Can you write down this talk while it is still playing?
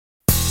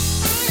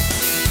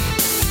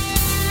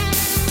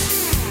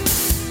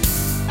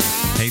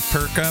Hey,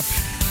 perk up.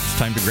 It's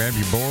time to grab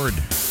your board,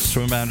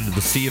 swim out into the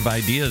sea of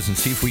ideas, and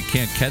see if we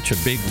can't catch a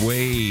big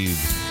wave.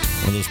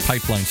 One of those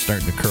pipelines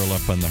starting to curl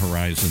up on the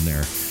horizon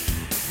there.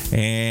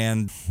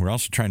 And we're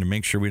also trying to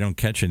make sure we don't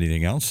catch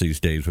anything else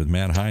these days with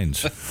Matt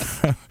Hines.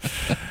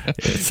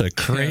 It's a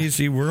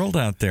crazy world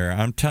out there,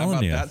 I'm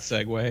telling you. How about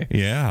that segue?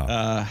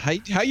 Yeah.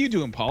 How you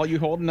doing, Paul? You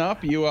holding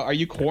up? You are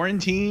you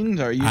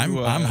quarantined? Are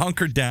you? I'm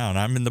hunkered down.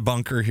 I'm in the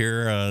bunker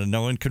here.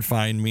 No one can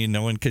find me.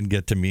 No one can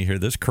get to me here.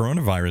 This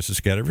coronavirus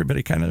has got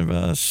everybody kind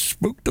of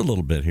spooked a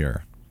little bit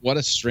here. What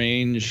a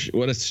strange,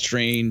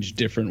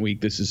 different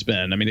week this has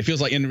been. I mean, it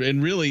feels like,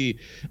 and really,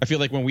 I feel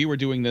like when we were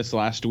doing this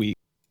last week,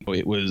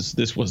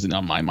 this wasn't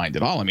on my mind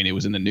at all. I mean, it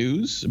was in the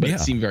news, but it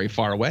seemed very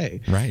far away.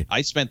 Right.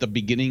 I spent the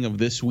beginning of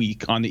this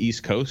week on the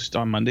East Coast.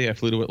 On Monday, I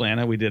flew to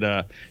Atlanta. We did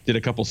a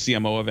couple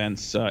CMO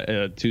events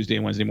Tuesday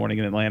and Wednesday morning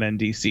in Atlanta and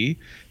DC.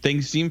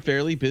 Things seem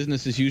fairly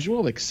business as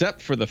usual,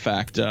 except for the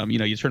fact,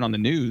 you turn on the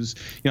news.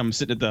 I'm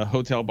sitting at the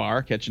hotel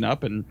bar catching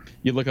up, and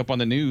you look up on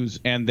the news,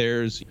 and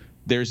there's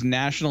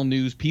national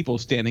news people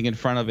standing in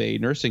front of a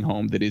nursing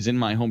home that is in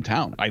my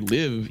hometown. I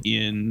live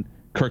in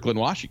Kirkland,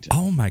 Washington.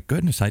 Oh my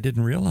goodness, I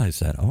didn't realize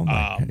that. Oh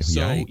my.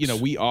 So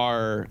we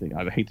are.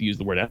 I hate to use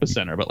the word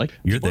epicenter, but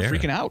you're people there. are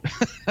freaking out.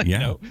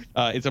 Yeah.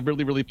 It's a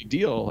really, really big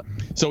deal.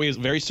 So it was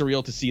very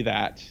surreal to see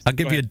that. I'll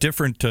give you a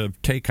different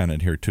take on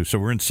it here too. So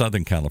we're in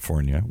Southern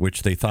California,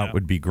 which they thought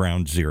would be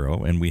ground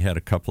zero, and we had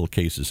a couple of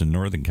cases in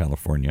Northern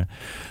California,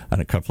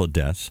 and a couple of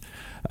deaths.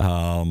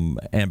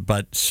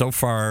 But so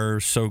far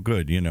so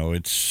good.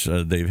 It's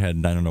they've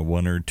had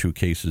one or two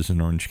cases in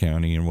Orange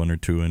County and one or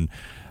two in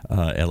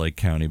LA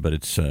County, but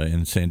it's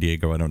in San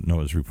Diego. I don't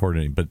know is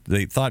reported, but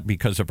they thought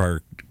because of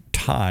our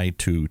tie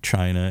to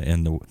China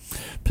and the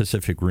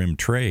Pacific Rim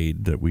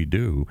trade that we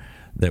do,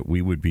 that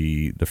we would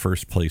be the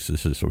first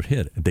places this would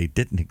hit. They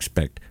didn't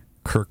expect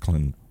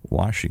Kirkland,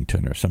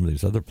 Washington, or some of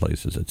these other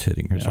places it's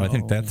hitting here. So I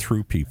think that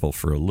threw people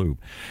for a loop.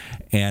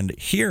 And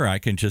here I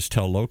can just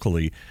tell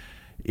locally,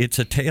 it's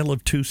a tale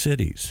of two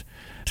cities.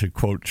 To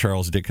quote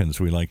Charles Dickens,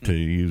 we like to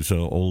use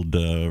old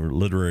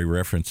literary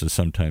references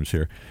sometimes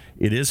here.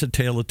 It is a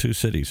tale of two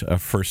cities.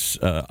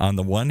 On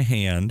the one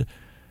hand,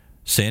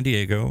 San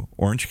Diego,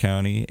 Orange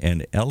County,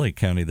 and LA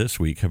County this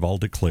week have all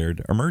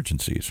declared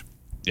emergencies.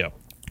 Yeah.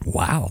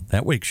 Wow,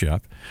 that wakes you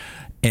up.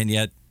 And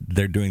yet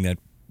they're doing that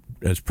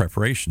as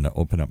preparation to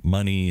open up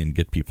money and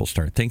get people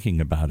start thinking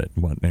about it.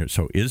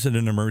 So is it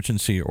an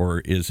emergency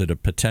or is it a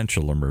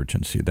potential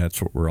emergency?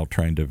 That's what we're all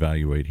trying to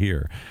evaluate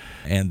here.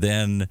 And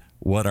then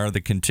what are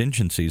the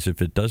contingencies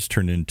if it does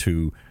turn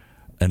into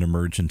an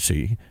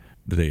emergency?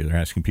 They're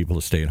asking people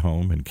to stay at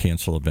home and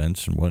cancel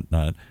events and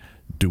whatnot.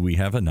 Do we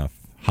have enough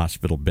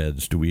hospital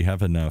beds? Do we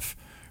have enough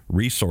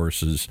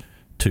resources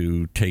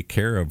to take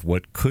care of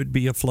what could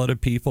be a flood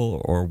of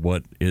people or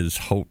what is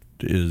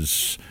hoped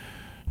is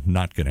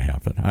not going to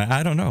happen?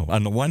 I don't know.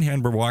 On the one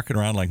hand, we're walking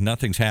around like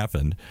nothing's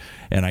happened,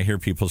 and I hear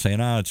people saying,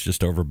 it's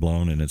just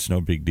overblown and it's no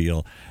big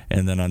deal.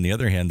 And then on the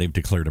other hand, they've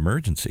declared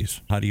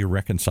emergencies. How do you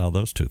reconcile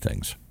those two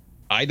things?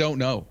 I don't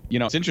know.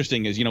 What's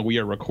interesting is, we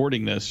are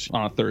recording this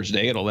on a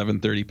Thursday at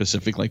 11:30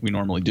 Pacific like we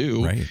normally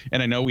do. Right.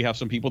 And I know we have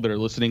some people that are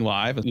listening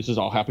live. This is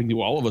all happening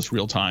to all of us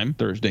real time,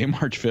 Thursday,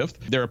 March 5th.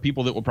 There are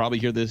people that will probably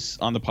hear this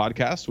on the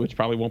podcast, which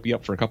probably won't be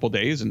up for a couple of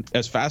days. And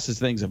as fast as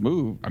things have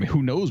moved, I mean,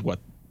 who knows what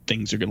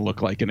things are going to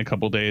look like in a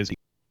couple of days.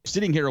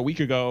 Sitting here a week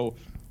ago,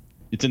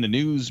 it's in the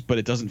news, but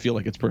it doesn't feel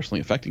like it's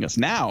personally affecting us.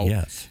 Now,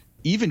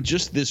 even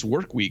just this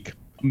work week,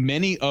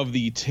 many of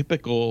the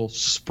typical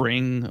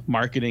spring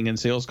marketing and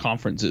sales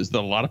conferences that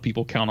a lot of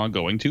people count on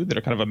going to that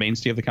are kind of a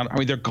mainstay of the calendar, I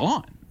mean, they're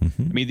gone.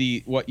 Mm-hmm. I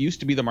mean, what used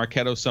to be the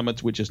Marketo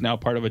Summits, which is now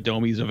part of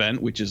Adome's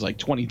event, which is like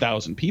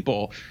 20,000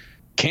 people,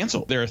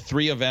 canceled. There are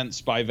 3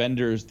 events by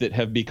vendors that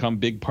have become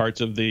big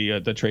parts of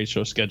the trade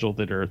show schedule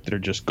that are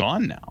just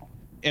gone now.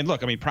 And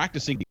look, I mean,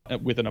 practicing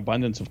with an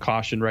abundance of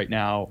caution right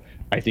now,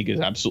 I think is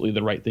absolutely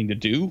the right thing to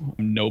do.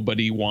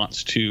 Nobody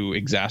wants to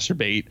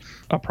exacerbate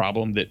a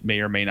problem that may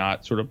or may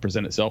not sort of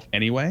present itself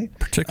anyway.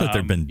 Particularly if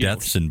there have been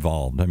deaths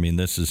involved. I mean,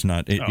 this is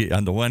not,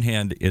 on the one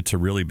hand, it's a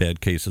really bad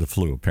case of the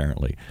flu,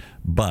 apparently.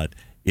 But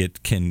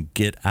it can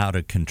get out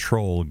of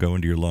control, go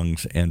into your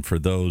lungs. And for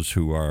those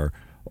who are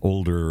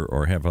older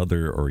or have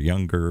other or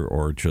younger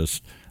or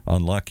just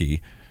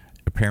unlucky,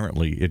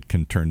 apparently it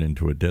can turn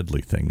into a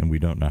deadly thing, and we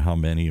don't know how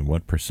many and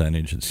what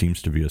percentage. It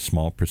seems to be a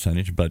small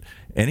percentage, but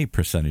any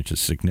percentage is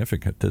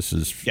significant. This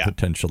is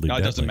potentially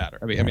deadly. It doesn't matter.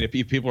 I mean, if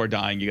people are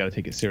dying, you got to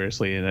take it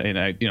seriously. And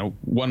I,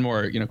 one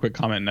more, quick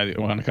comment, and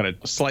I want to kind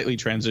of slightly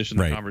transition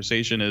the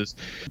conversation is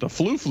the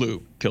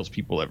flu kills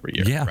people every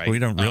year. Yeah, right? We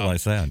don't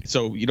realize that.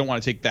 So you don't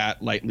want to take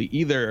that lightly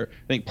either.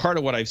 I think part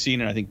of what I've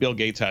seen, and I think Bill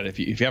Gates had, if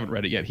you haven't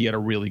read it yet, he had a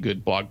really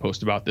good blog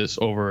post about this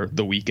over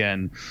the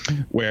weekend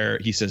where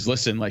he says,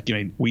 listen,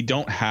 we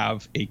don't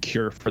have a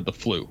cure for the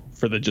flu,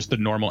 for just the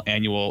normal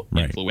annual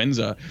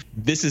influenza.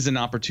 This is an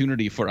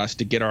opportunity for us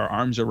to get our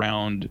arms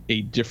around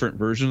a different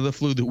version of the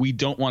flu that we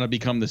don't want to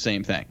become the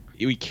same thing.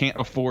 We can't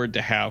afford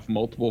to have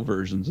multiple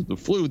versions of the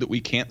flu that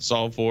we can't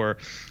solve for,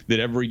 that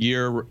every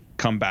year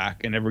come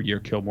back and every year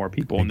kill more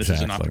people. And this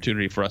is an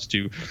opportunity for us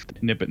to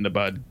nip it in the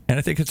bud. And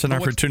I think it's an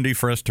opportunity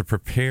for us to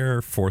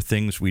prepare for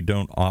things we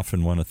don't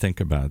often want to think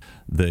about.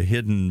 The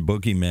hidden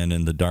boogeymen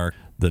in the dark,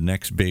 the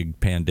next big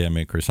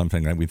pandemic or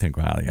something that we think,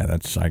 wow, yeah,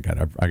 I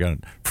got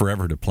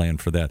forever to plan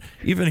for that.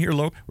 Even here,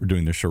 we're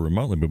doing this show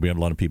remotely, but we have a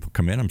lot of people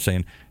come in. I'm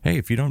saying, hey,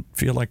 if you don't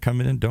feel like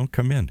coming in, don't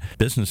come in.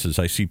 Businesses,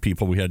 I see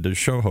people. We had the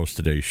show host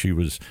today. She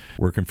was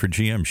working for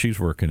GM. She's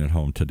working at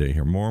home today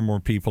here. More and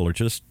more people are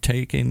just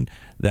taking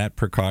that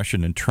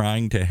precaution and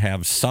trying to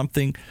have some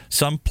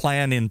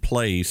plan in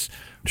place.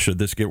 Should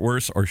this get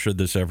worse or should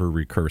this ever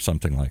recur,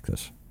 something like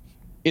this?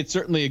 It's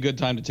certainly a good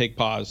time to take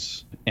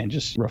pause and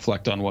just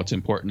reflect on what's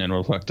important and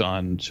reflect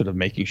on sort of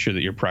making sure that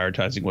you're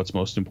prioritizing what's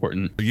most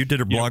important. You did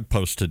a blog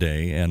post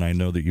today, and I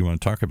know that you want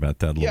to talk about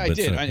that a little bit.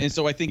 Yeah, I did. And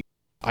so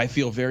I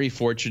feel very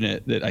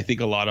fortunate that I think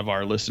a lot of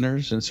our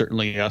listeners, and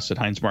certainly us at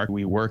Heinz Mark,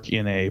 we work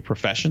in a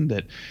profession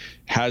that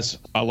has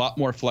a lot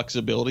more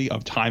flexibility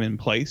of time and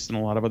place than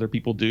a lot of other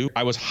people do.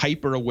 I was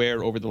hyper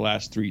aware over the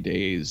last 3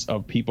 days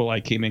of people I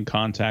came in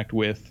contact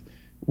with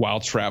while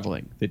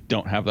traveling that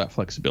don't have that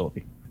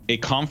flexibility. A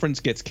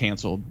conference gets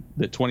canceled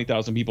that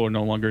 20,000 people are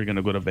no longer going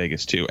to go to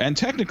Vegas to. And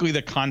technically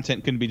the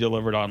content can be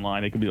delivered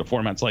online. It can be the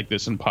formats like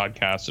this and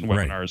podcasts and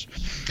webinars.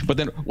 Right. But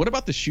then what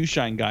about the shoe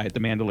shine guy at the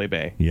Mandalay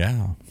Bay?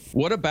 Yeah.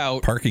 What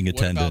about parking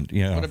attendant?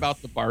 What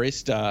about the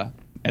barista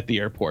at the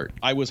airport?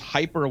 I was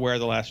hyper aware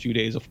the last few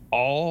days of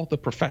all the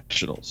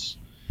professionals,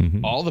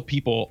 all the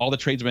people, all the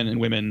tradesmen and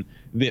women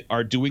that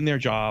are doing their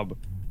job.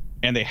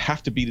 And they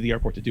have to be to the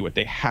airport to do it.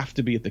 They have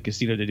to be at the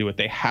casino to do it.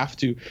 They have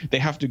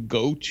to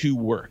go to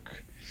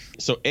work.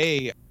 So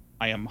I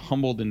am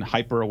humbled and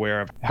hyper aware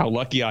of how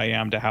lucky I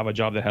am to have a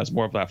job that has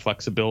more of that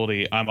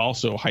flexibility. I'm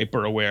also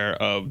hyper aware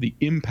of the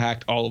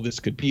impact all of this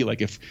could be.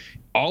 Like if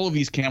all of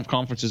these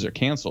conferences are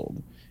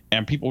canceled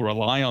and people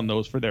rely on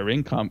those for their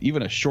income,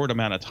 even a short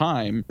amount of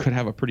time could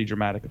have a pretty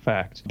dramatic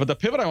effect. But the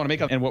pivot I want to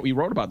make and what we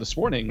wrote about this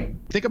morning,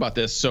 think about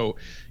this. So,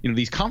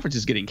 these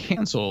conferences getting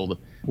canceled,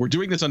 we're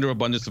doing this under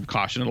abundance of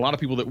caution. And a lot of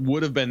people that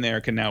would have been there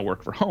can now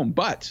work from home.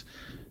 But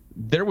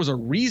there was a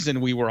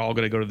reason we were all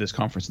going to go to this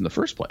conference in the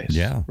first place.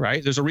 Yeah.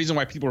 Right. There's a reason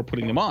why people were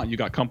putting them on. You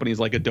got companies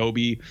like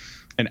Adobe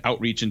and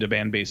Outreach and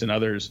Demandbase and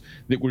others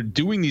that were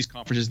doing these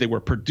conferences. They were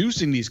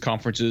producing these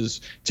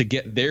conferences to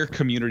get their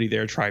community,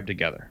 their tribe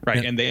together.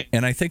 Right.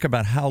 And I think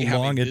about how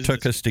long it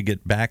took us to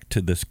get back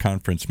to this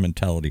conference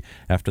mentality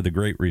after the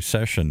Great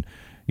Recession.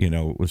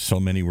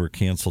 So many were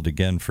canceled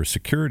again for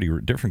security,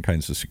 different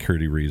kinds of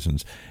security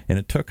reasons. And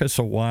it took us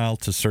a while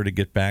to sort of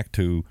get back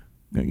to,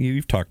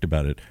 you've talked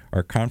about it,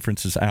 are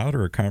conferences out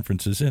or are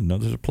conferences in? No,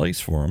 there's a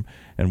place for them.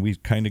 And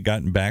we've kind of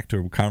gotten back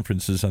to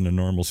conferences on a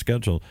normal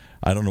schedule.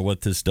 I don't know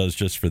what this does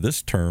just for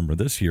this term or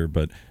this year,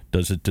 but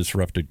does it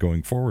disrupt it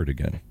going forward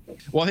again?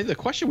 Well, I think the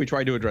question we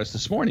tried to address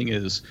this morning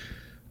is,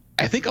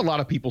 I think a lot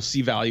of people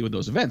see value in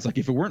those events. Like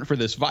if it weren't for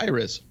this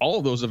virus, all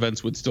of those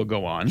events would still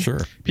go on. Sure.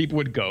 People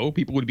would go.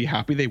 People would be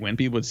happy they went.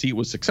 People would see it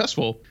was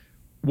successful.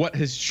 What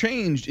has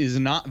changed is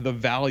not the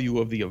value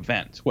of the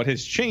event. What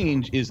has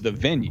changed is the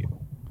venue.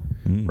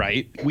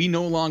 Right? We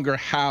no longer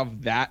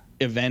have that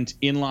event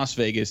in Las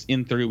Vegas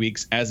in 3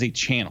 weeks as a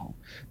channel,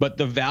 but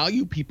the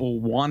value people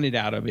wanted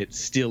out of it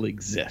still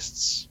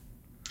exists.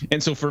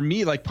 And so for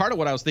me, like part of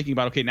what I was thinking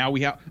about, okay, now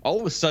we have all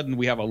of a sudden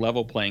we have a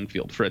level playing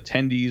field for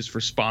attendees, for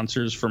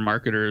sponsors, for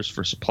marketers,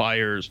 for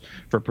suppliers,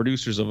 for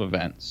producers of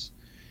events.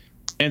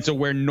 And so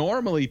where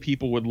normally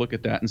people would look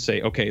at that and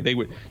say, okay,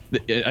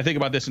 I think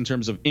about this in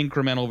terms of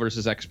incremental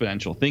versus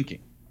exponential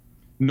thinking.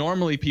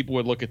 Normally people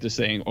would look at this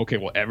saying, okay,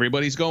 well,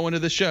 everybody's going to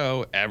the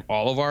show.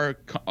 All of our,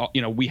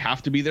 we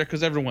have to be there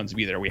because everyone's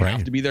be there. We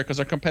have to be there because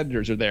our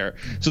competitors are there.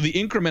 So the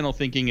incremental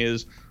thinking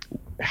is,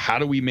 how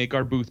do we make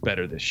our booth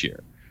better this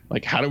year?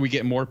 Like, how do we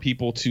get more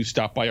people to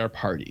stop by our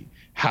party?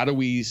 How do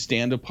we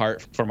stand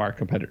apart from our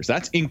competitors?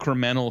 That's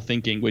incremental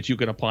thinking, which you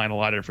can apply in a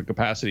lot of different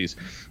capacities.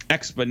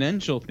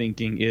 Exponential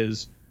thinking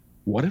is,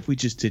 what if we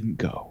just didn't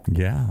go?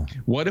 Yeah.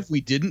 What if we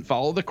didn't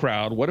follow the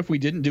crowd? What if we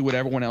didn't do what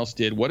everyone else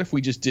did? What if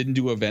we just didn't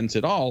do events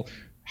at all?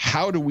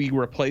 How do we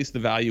replace the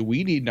value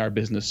we need in our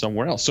business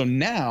somewhere else? So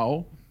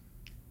now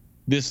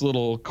this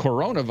little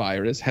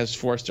coronavirus has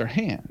forced our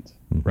hand,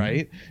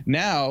 right?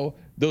 Now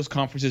those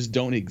conferences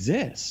don't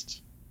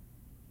exist.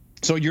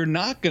 So you're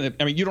not going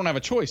to, you don't have a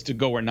choice to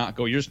go or not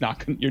go. You're just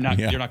not, you're not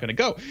going to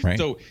go. Right.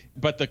 So,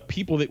 but the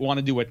people that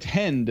wanted to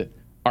attend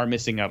are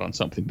missing out on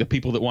something. The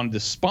people that wanted to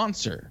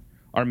sponsor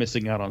are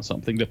missing out on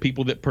something. The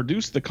people that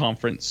produce the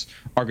conference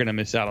are going to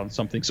miss out on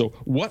something. So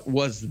what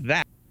was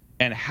that?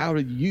 And how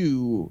did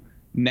you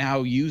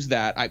now use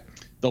that?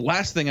 The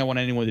last thing I want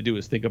anyone to do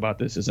is think about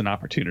this as an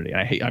opportunity.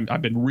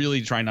 I've been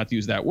really trying not to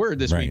use that word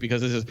this week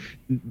because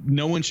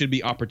no one should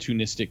be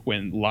opportunistic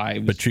when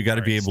lives. But you got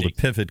to be able to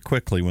pivot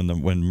quickly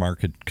when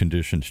market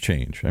conditions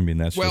change.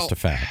 That's just a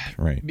fact,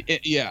 right?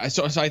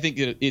 So I think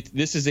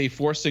this is a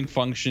forcing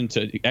function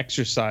to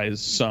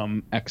exercise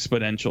some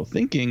exponential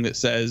thinking that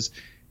says,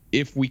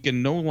 if we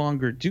can no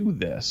longer do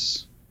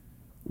this,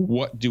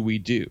 what do we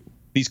do?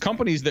 these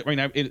companies that,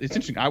 it's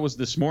interesting. I was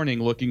this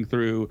morning looking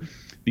through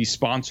the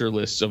sponsor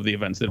lists of the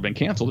events that have been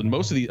canceled, and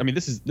most of these,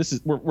 this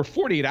is we're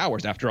 48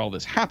 hours after all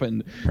this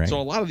happened. Right. So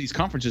a lot of these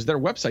conferences, their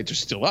websites are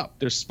still up,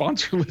 their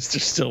sponsor lists are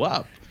still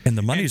up, and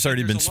the money's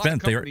already been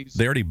spent. They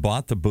already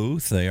bought the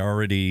booth. They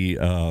already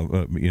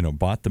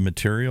bought the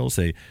materials.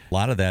 A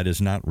lot of that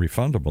is not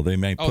refundable. They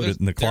may put it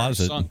in the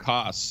closet. There are sunk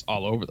costs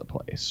all over the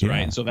place,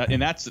 right? So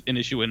that's an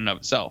issue in and of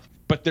itself.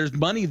 But there's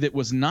money that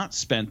was not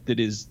spent that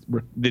is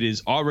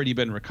already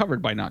been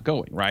recovered by not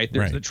going, right?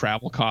 There's the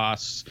travel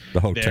costs, the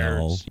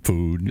hotel,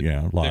 food,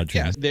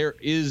 lodging. There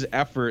is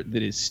effort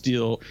that is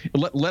still,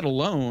 let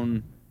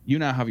alone you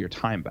now have your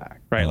time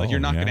back, right? Like you're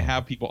not going to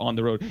have people on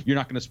the road. You're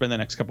not going to spend the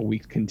next couple of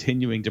weeks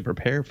continuing to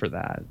prepare for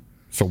that.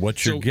 So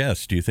what's your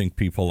guess? Do you think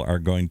people are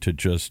going to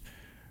just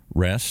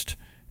rest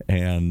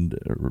and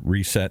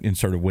reset and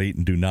sort of wait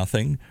and do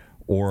nothing?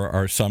 Or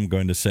are some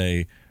going to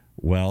say,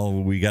 well,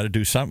 we got to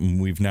do something.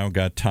 We've now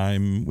got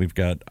time. We've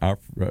got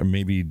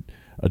maybe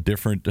a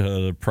different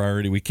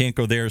priority. We can't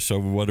go there, so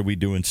what do we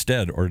do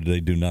instead? Or do they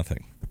do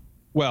nothing?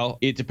 Well,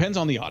 it depends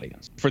on the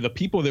audience. For the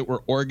people that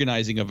were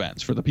organizing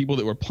events, for the people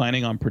that were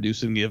planning on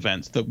producing the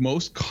events, the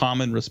most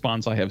common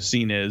response I have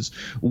seen is,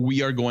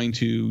 we are going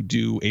to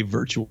do a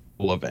virtual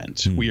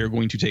event. We are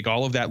going to take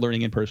all of that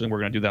learning in person. We're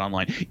going to do that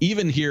online.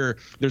 Even here,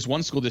 there's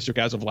one school district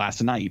as of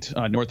last night,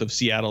 north of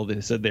Seattle, that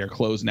has said they're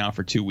closed now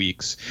for 2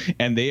 weeks.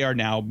 And they are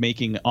now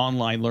making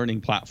online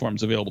learning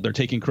platforms available. They're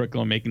taking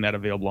curriculum, making that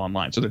available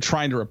online. So they're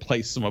trying to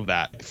replace some of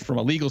that. From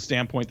a legal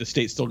standpoint, the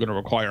state's still going to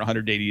require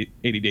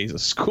 180 days of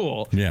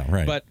school. Yeah,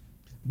 right.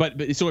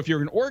 But so if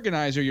you're an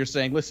organizer, you're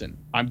saying, listen,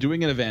 I'm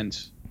doing an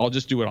event, I'll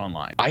just do it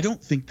online. I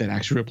don't think that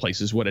actually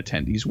replaces what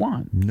attendees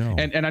want. No.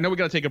 And I know we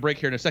got to take a break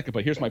here in a second,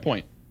 but here's my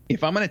point.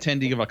 If I'm an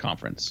attendee of a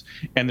conference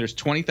and there's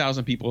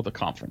 20,000 people at the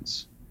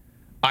conference,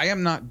 I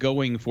am not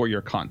going for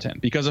your content,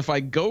 because if I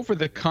go for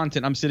the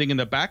content, I'm sitting in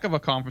the back of a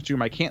conference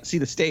room. I can't see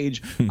the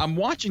stage. I'm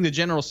watching the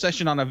general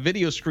session on a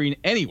video screen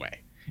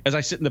anyway, as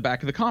I sit in the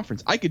back of the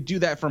conference. I could do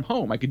that from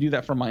home. I could do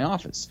that from my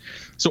office.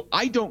 So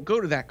I don't go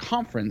to that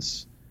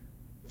conference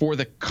for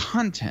the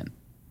content.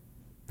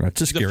 That's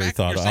a scary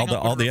thought.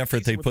 All the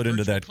effort they put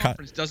into that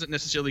conference doesn't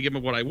necessarily give me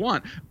what I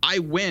want. I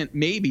went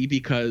maybe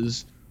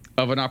because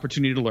of an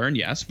opportunity to learn,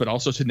 yes, but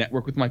also to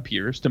network with my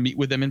peers, to meet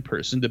with them in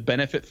person, to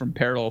benefit from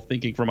parallel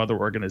thinking from other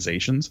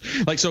organizations.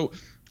 So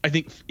I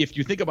think if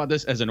you think about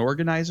this as an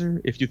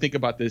organizer, if you think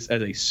about this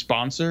as a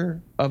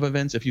sponsor of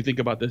events, if you think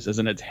about this as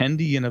an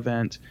attendee in an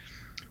event,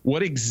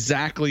 what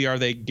exactly are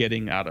they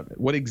getting out of it?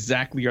 What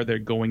exactly are they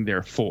going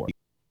there for?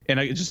 And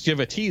I just give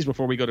a tease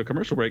before we go to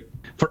commercial break.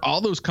 For all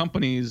those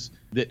companies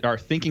that are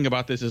thinking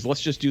about this as,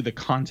 let's just do the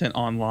content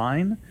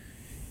online,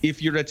 if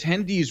your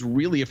attendees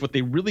if what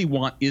they really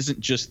want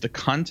isn't just the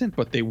content,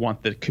 but they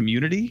want the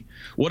community,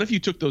 what if you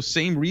took those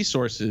same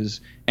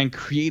resources and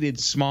created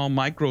small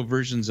micro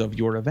versions of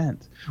your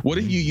event? What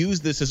if you use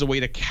this as a way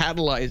to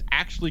catalyze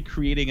actually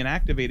creating and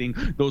activating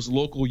those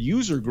local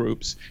user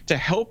groups to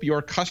help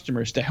your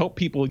customers, to help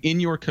people in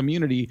your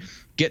community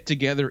get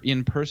together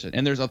in person?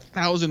 And there's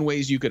 1,000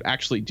 ways you could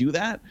actually do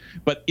that.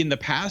 But in the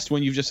past,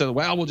 when you've just said,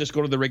 well, we'll just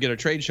go to the regular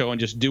trade show and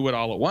just do it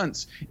all at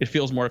once, it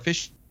feels more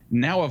efficient.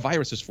 Now a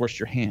virus has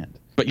forced your hand.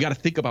 But you got to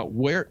think about,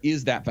 where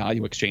is that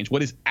value exchange?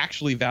 What is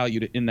actually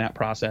valued in that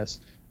process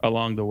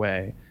along the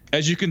way?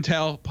 As you can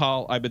tell,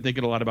 Paul, I've been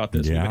thinking a lot about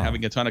this. Yeah. We've been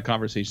having a ton of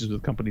conversations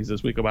with companies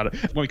this week about it.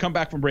 When we come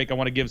back from break, I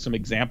want to give some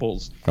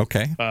examples.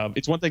 Okay.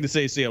 It's one thing to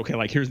say, okay,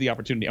 like, here's the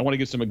opportunity. I want to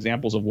give some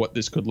examples of what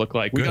this could look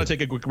like. We got to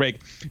take a quick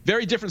break.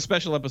 Very different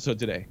special episode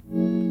today.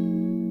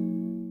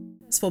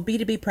 Successful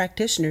B2B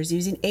practitioners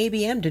using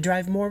ABM to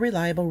drive more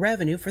reliable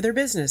revenue for their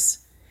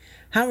business.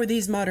 How are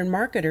these modern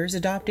marketers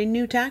adopting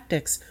new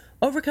tactics,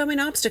 overcoming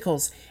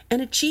obstacles,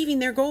 and achieving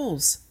their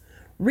goals?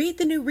 Read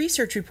the new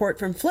research report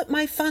from Flip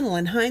My Funnel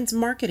and Heinz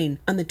Marketing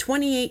on the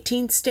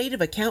 2018 State of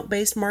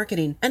Account-Based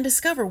Marketing and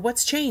discover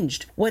what's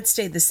changed, what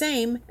stayed the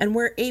same, and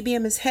where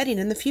ABM is heading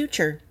in the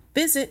future.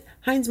 Visit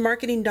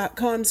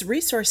HeinzMarketing.com's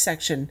resource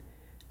section.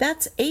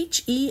 That's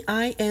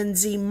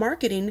HEINZ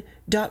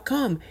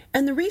marketing.com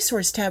and the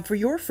resource tab for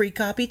your free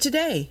copy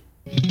today.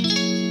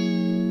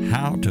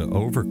 How to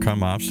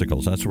overcome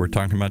obstacles. That's what we're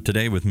talking about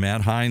today with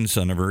Matt Heinz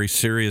on a very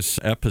serious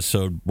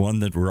episode, one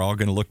that we're all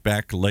going to look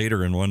back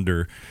later and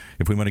wonder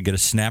if we want to get a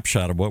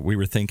snapshot of what we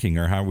were thinking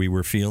or how we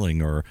were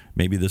feeling, or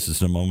maybe this is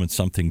the moment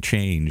something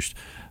changed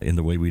in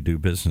the way we do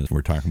business.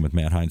 We're talking with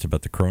Matt Heinz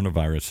about the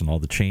coronavirus and all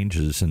the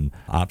changes and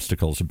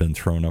obstacles have been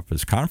thrown up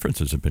as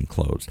conferences have been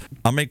closed.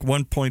 I'll make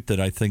one point that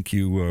I think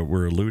you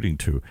were alluding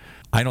to.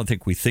 I don't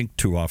think we think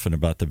too often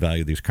about the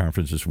value of these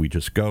conferences. We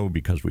just go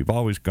because we've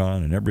always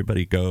gone and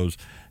everybody goes,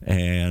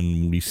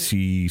 and we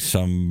see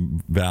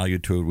some value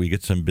to it. We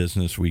get some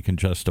business. We can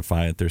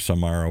justify it. There's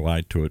some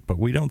ROI to it, but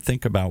we don't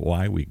think about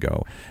why we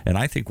go. And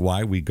I think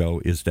why we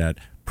go is that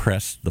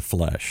press the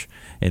flesh.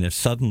 And if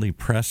suddenly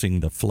pressing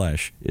the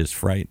flesh is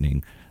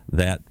frightening,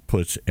 that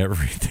puts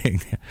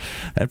everything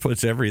That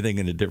puts everything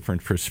in a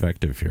different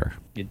perspective here.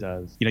 It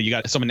does. You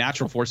got some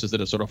natural forces that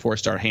have sort of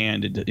forced our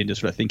hand into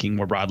sort of thinking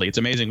more broadly. It's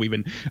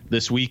amazing.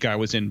 This week I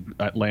was in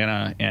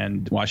Atlanta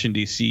and Washington,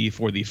 D.C.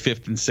 for the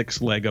 5th and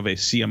 6th leg of a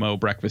CMO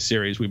breakfast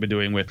series we've been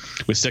doing with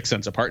 6th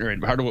Sense, a partner.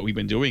 And part of what we've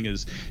been doing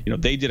is,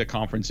 they did a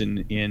conference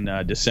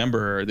in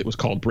December that was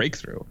called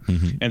Breakthrough.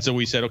 Mm-hmm. And so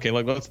we said, okay,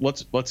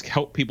 let's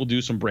help people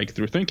do some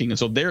breakthrough thinking. And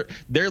so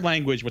their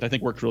language, which I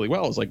think worked really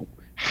well, is like,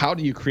 how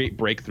do you create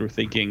breakthrough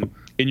thinking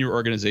in your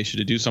organization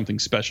to do something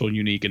special,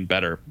 unique, and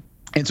better?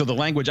 And so the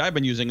language I've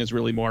been using is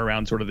really more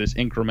around sort of this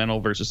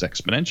incremental versus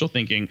exponential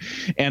thinking.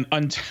 And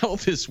until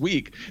this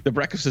week, the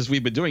breakfasts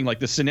we've been doing, like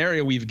the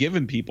scenario we've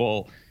given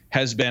people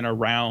has been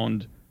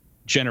around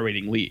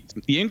generating leads.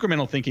 The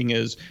incremental thinking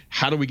is,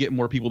 how do we get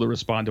more people to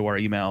respond to our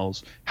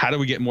emails? How do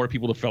we get more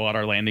people to fill out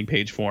our landing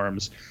page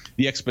forms?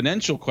 The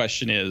exponential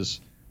question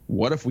is,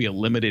 what if we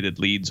eliminated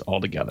leads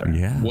altogether?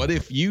 Yeah. What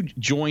if you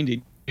joined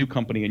a new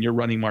company and you're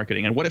running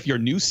marketing? And what if your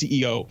new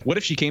CEO, what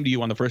if she came to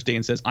you on the first day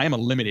and says, I am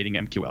eliminating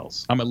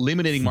MQLs. I'm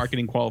eliminating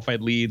marketing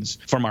qualified leads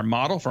from our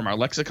model, from our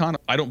lexicon.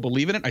 I don't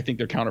believe in it. I think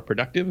they're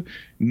counterproductive.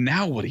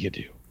 Now what do you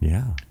do?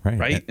 Yeah, right.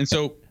 Right. And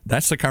so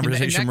that's the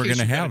conversation we're going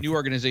to have. A new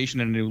organization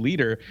and a new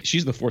leader.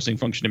 She's the forcing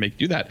function to make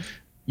you do that.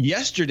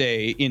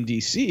 Yesterday in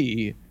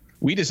DC,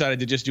 we decided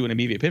to just do an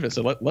immediate pivot.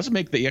 So let's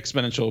make the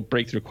exponential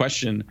breakthrough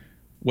question,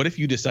 what if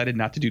you decided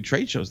not to do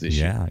trade shows this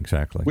year? Yeah,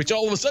 exactly. Which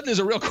all of a sudden is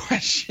a real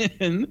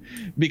question,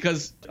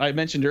 because I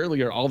mentioned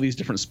earlier all these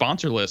different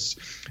sponsor lists.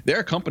 There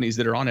are companies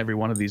that are on every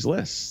one of these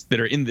lists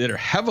that are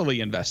heavily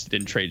invested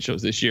in trade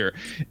shows this year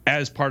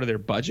as part of their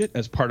budget,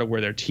 as part of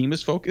where their team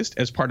is focused,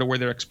 as part of where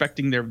they're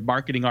expecting their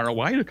marketing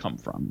ROI to come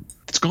from.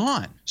 It's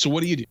gone. So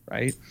what do you do,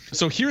 right?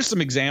 So here's some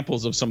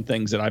examples of some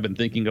things that I've been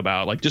thinking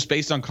about, like just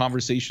based on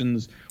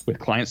conversations with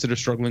clients that are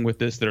struggling with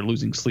this, that are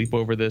losing sleep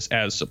over this,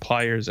 as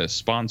suppliers, as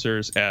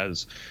sponsors,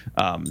 as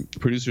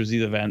producers of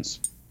these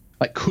events.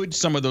 Like, could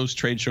some of those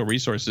trade show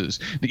resources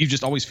that you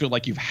just always feel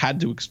like you've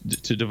had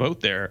to devote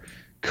there,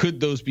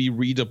 could those be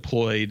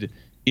redeployed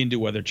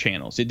into other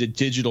channels, into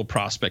digital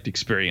prospect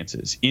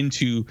experiences,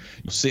 into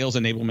sales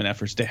enablement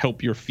efforts to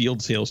help your field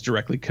sales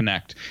directly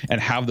connect and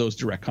have those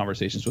direct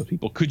conversations with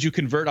people? Could you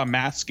convert a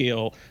mass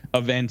scale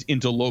event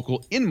into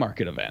local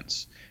in-market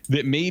events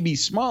that may be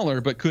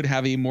smaller but could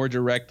have a more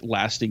direct,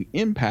 lasting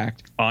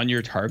impact on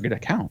your target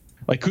account?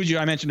 Like, could you,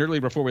 I mentioned earlier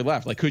before we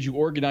left, like, could you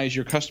organize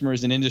your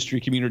customers and industry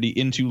community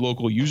into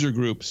local user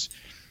groups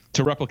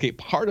to replicate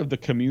part of the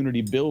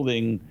community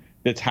building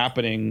that's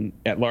happening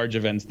at large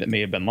events that may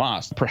have been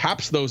lost?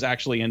 Perhaps those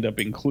actually end up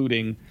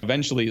including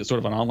eventually sort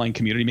of an online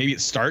community. Maybe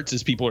it starts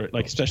as people are,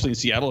 like, especially in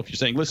Seattle, if you're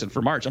saying, listen,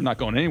 for March, I'm not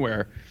going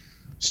anywhere.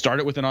 Start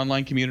it with an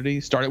online community,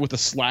 start it with a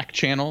Slack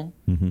channel,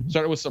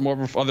 start it with some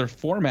other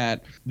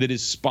format that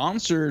is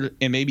sponsored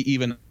and maybe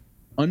even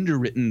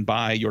underwritten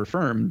by your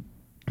firm,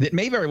 that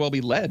may very well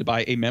be led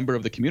by a member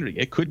of the community.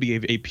 It could be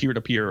a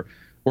peer-to-peer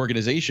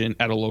organization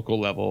at a local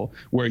level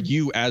where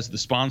you as the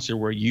sponsor,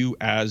 where you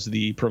as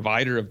the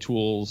provider of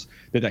tools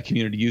that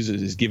community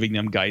uses is giving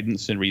them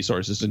guidance and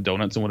resources and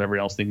donuts and whatever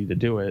else they need to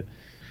do it.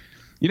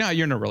 You know how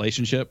you're in a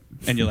relationship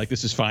and you're like,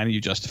 this is fine, and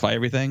you justify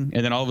everything,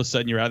 and then all of a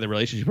sudden you're out of the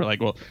relationship, you're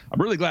like, well,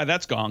 I'm really glad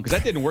that's gone because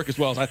that didn't work as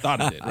well as I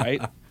thought it did,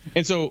 right?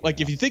 And so, like,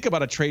 if you think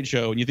about a trade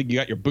show and you think you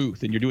got your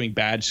booth and you're doing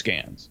badge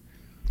scans,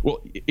 well,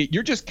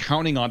 you're just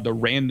counting on the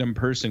random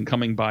person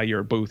coming by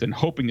your booth and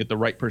hoping that the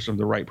right person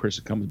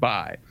comes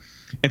by.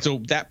 And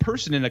so that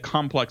person in a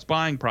complex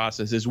buying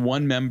process is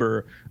one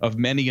member of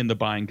many in the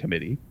buying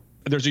committee.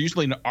 There's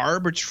usually an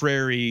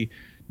arbitrary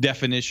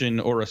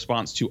definition or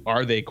response to,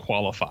 are they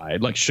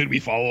qualified? Like, should we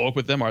follow up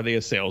with them? Are they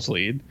a sales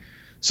lead?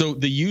 So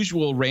the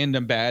usual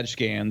random badge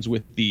scans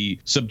with the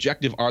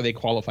subjective, are they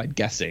qualified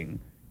guessing,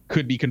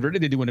 could be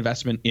converted into an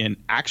investment in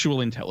actual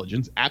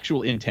intelligence,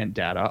 actual intent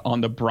data on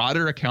the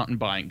broader account and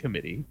buying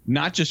committee,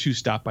 not just who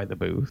stopped by the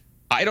booth.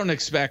 I don't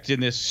expect in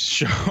this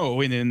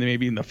show, and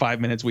maybe in the 5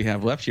 minutes we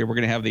have left here, we're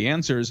going to have the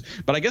answers.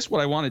 But I guess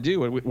what I want to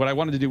do, what I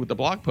wanted to do with the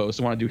blog post,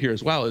 I want to do here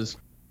as well, is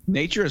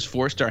nature has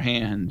forced our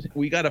hand.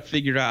 We got to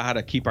figure out how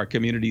to keep our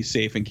community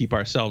safe and keep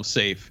ourselves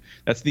safe.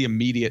 That's the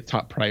immediate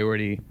top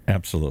priority.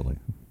 Absolutely.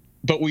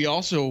 But we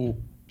also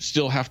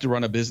still have to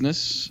run a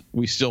business.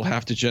 We still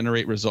have to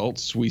generate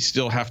results. We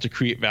still have to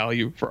create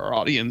value for our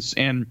audience.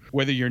 And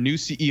whether your new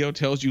CEO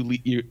tells you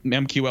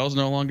MQLs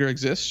no longer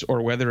exist,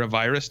 or whether a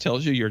virus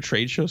tells you your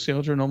trade show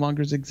schedule no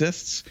longer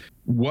exists,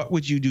 what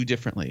would you do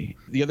differently?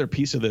 The other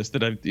piece of this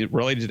that I've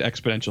related to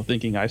exponential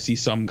thinking, I see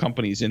some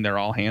companies in their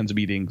all hands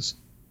meetings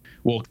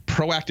will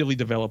proactively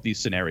develop these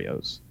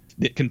scenarios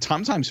that can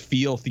sometimes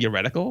feel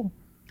theoretical.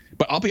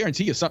 But I'll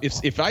guarantee you,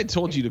 if I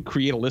told you to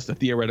create a list of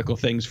theoretical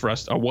things for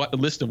us, a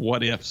list of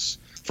what ifs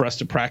for us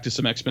to practice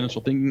some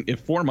exponential thinking,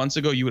 if 4 months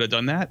ago you would have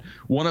done that,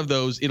 one of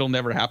those it'll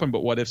never happen,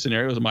 but what if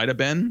scenarios might have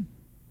been,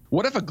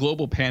 what if a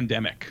global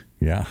pandemic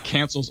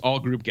cancels all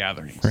group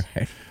gatherings?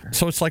 Right.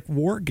 So it's like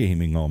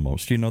wargaming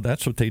almost. You know,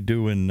 that's what they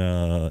do in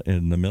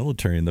the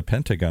military, in the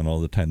Pentagon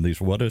all the time,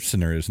 these what if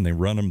scenarios, and they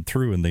run them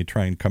through and they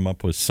try and come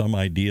up with some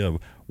idea of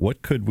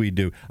what could we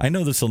do. I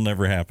know this will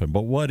never happen,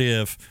 but what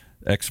if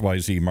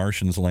XYZ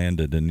Martians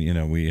landed and,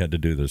 we had to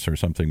do this or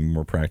something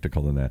more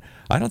practical than that.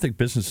 I don't think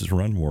businesses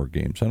run war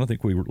games. I don't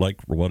think we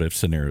like what-if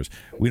scenarios.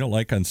 We don't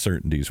like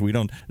uncertainties.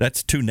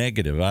 That's too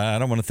negative. I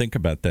don't want to think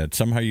about that.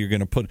 Somehow you're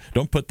going to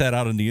don't put that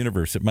out in the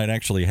universe. It might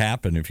actually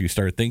happen if you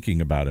start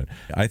thinking about it.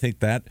 I think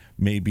that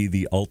may be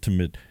the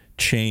ultimate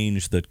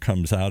change that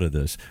comes out of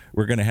this.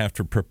 We're going to have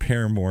to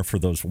prepare more for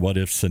those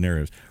what-if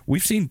scenarios.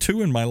 We've seen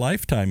 2 in my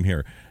lifetime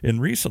here, in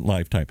recent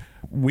lifetime.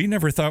 We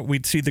never thought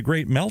we'd see the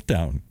Great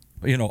Meltdown.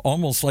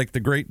 Almost like the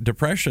Great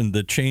Depression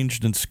that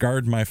changed and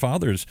scarred my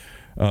father's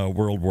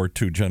World War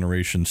II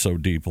generation so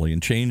deeply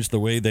and changed the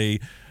way they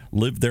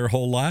lived their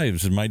whole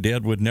lives. And my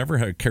dad would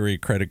never carry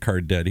credit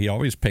card debt. He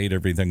always paid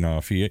everything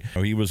off.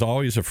 He was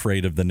always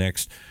afraid of the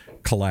next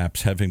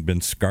collapse, having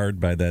been scarred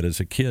by that as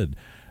a kid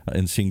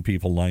and seeing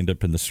people lined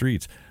up in the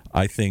streets.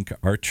 I think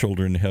our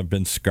children have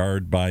been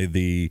scarred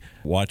by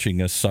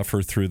watching us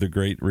suffer through the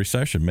Great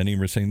Recession. Many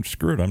were saying,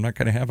 screw it, I'm not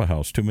going to have a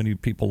house. Too many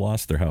people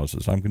lost their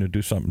houses. I'm going to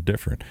do something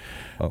different,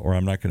 or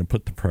I'm not going to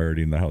put the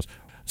priority in the house.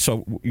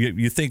 So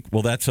you think,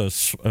 well, that's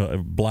a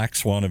black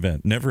swan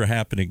event. Never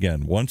happen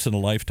again. Once in a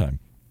lifetime.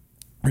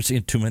 We're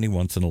seeing too many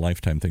once in a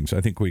lifetime things. I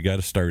think we got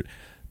to start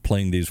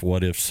playing these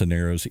what-if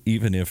scenarios,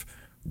 even if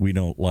we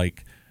don't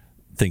like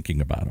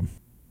thinking about them.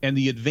 And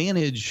the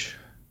advantage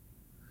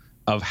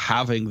of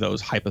having those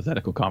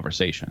hypothetical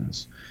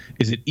conversations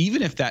is that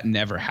even if that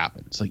never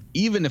happens, like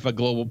even if a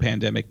global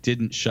pandemic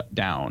didn't shut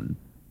down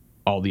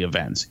all the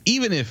events,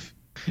 even if,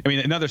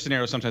 another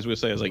scenario sometimes we'll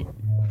say is like,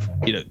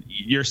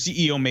 your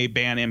CEO may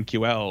ban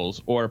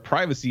MQLs or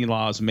privacy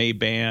laws may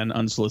ban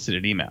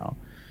unsolicited email.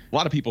 A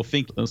lot of people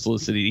think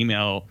unsolicited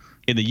email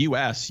in the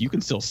U.S., you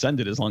can still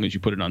send it as long as you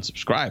put an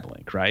unsubscribe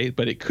link, right?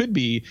 But it could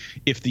be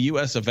if the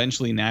U.S.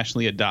 eventually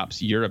nationally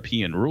adopts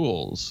European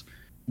rules,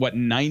 what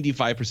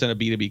 95% of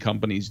B2B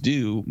companies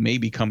do may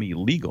become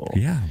illegal.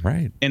 Yeah,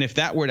 right. And if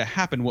that were to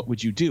happen, what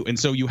would you do? And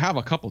so you have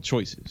a couple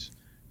choices.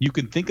 You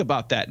can think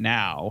about that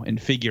now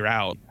and figure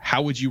out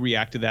how would you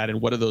react to that and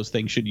what of those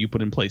things should you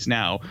put in place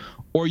now?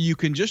 Or you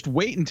can just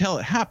wait until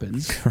it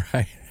happens.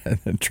 Right.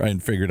 And try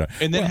and figure it out.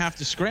 And then have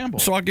to scramble.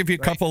 So I'll give you a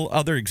couple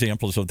other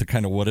examples of the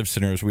kind of what-if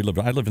scenarios we live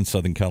in. I live in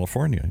Southern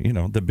California,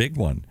 the big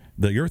one,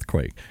 the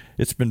earthquake.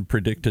 It's been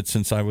predicted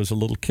since I was a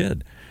little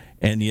kid.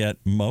 And yet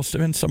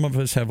some of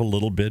us have a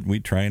little bit. We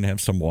try and have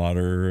some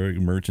water,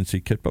 emergency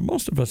kit, but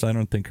most of us I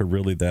don't think are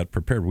really that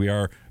prepared. We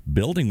are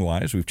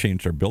building-wise. We've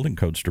changed our building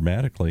codes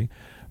dramatically.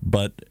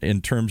 But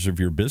in terms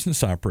of your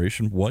business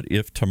operation, what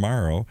if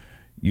tomorrow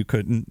you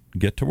couldn't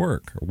get to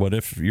work? What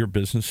if your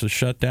business is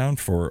shut down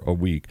for a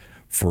week,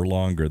 for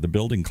longer, the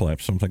building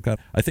collapse, something like that?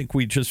 I think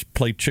we just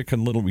play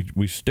Chicken Little.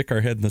 We stick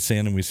our head in the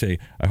sand and we say,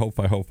 I hope.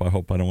 I don't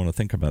want to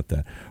think about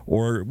that.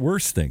 Or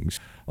worse things,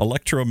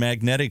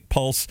 electromagnetic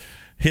pulse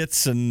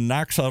hits and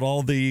knocks out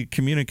all the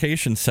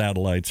communication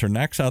satellites or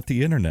knocks out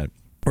the internet,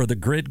 or the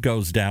grid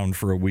goes down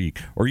for a week,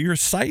 or your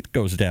site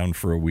goes down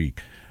for a week.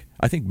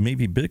 I think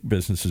maybe big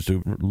businesses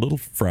do. Little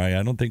fry,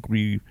 I don't think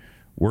we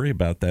worry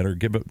about that or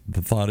give it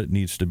the thought it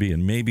needs to be.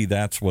 And maybe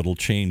that's what'll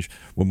change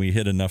when we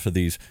hit enough of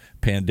these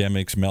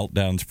pandemics,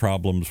 meltdowns,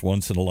 problems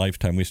once in a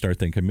lifetime. We start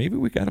thinking maybe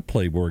we got to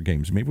play war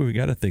games. Maybe we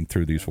got to think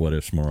through these what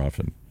ifs more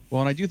often.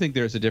 Well, and I do think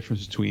there's a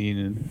difference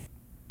between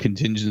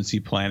contingency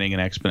planning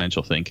and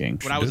exponential thinking.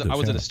 When I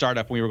was at a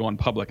startup when we were going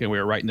public and we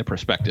were writing the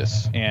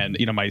prospectus, and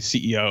my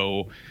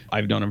CEO,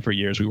 I've known him for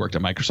years. We worked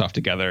at Microsoft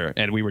together,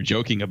 and we were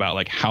joking about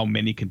like how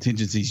many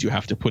contingencies you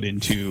have to put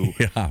into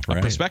a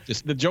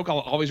prospectus. The joke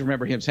I'll always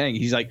remember him saying,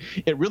 he said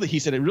it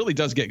really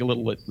does get a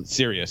little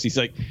serious. He's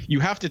like,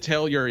 you have to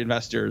tell your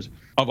investors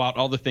about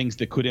all the things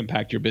that could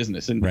impact your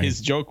business. And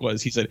his joke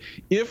was, he said,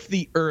 if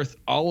the earth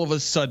all of a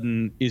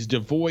sudden is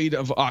devoid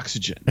of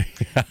oxygen,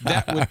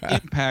 that would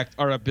impact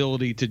our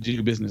ability to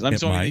do business. I'm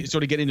sorry,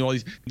 sort of get into all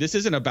these. This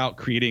isn't about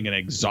creating an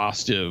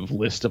exhaustive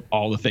list of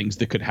all the things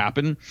that could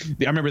happen.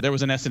 I remember there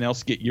was an SNL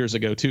skit years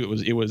ago too.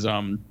 It was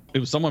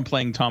someone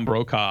playing Tom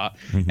Brokaw,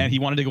 and he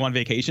wanted to go on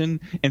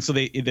vacation, and so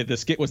the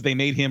skit was they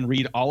made him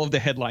read all of the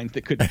headlines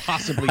that could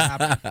possibly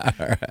happen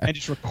and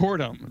just record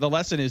them. The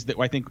lesson is that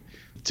I think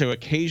to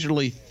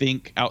occasionally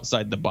think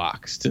outside the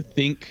box,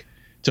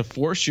 to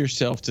force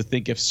yourself to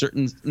think if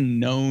certain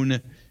known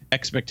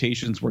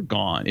expectations were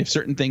gone, if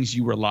certain things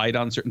you relied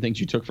on, certain things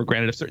you took for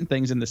granted, if certain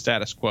things in the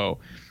status quo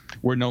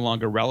were no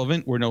longer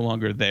relevant, were no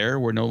longer there,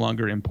 were no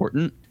longer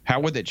important,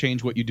 how would that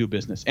change what you do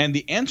business? And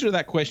the answer to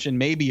that question,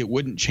 maybe it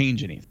wouldn't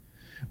change anything.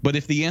 But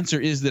if the answer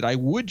is that I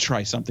would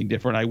try something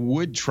different, I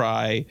would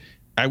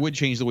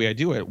change the way I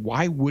do it,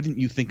 why wouldn't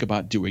you think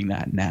about doing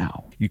that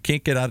now? You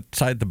can't get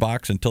outside the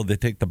box until they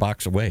take the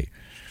box away.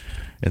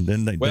 And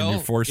then you're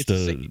forced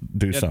to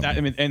do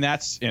something. And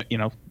that's,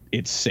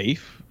 it's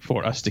safe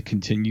for us to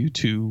continue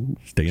to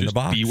stay in the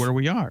box, be where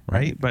we are,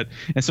 right?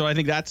 And so I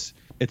think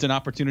it's an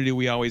opportunity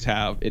we always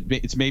have.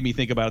 It's made me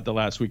think about it the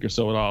last week or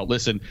so at all.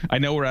 Listen, I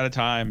know we're out of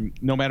time.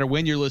 No matter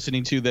when you're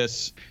listening to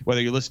this,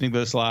 whether you're listening to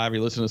this live, or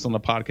you're listening to this on the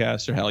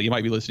podcast, or hell, you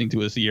might be listening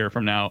to us a year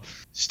from now.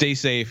 Stay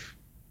safe.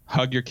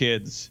 Hug your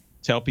kids.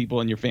 Tell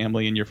people in your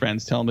family and your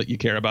friends, tell them that you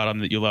care about them,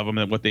 that you love them,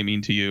 and what they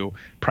mean to you.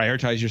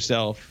 Prioritize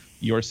yourself.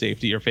 your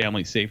safety, your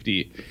family's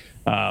safety.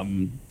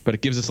 But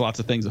it gives us lots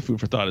of things of food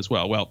for thought as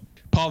well. Well,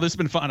 Paul, this has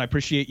been fun. I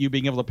appreciate you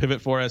being able to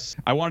pivot for us.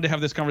 I wanted to have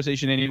this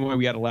conversation anyway.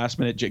 We had a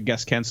last-minute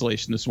guest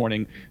cancellation this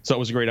morning, so it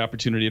was a great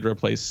opportunity to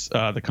replace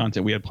the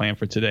content we had planned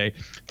for today.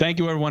 Thank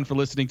you, everyone, for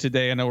listening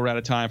today. I know we're out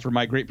of time. For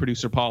my great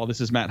producer, Paul, this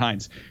is Matt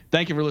Hines.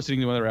 Thank you for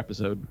listening to another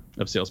episode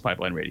of Sales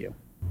Pipeline Radio.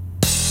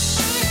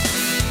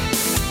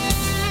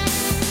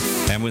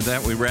 And with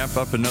that, we wrap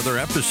up another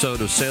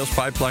episode of Sales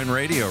Pipeline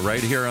Radio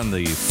right here on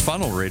the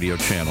Funnel Radio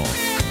channel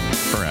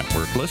for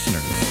at-work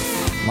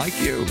listeners like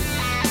you.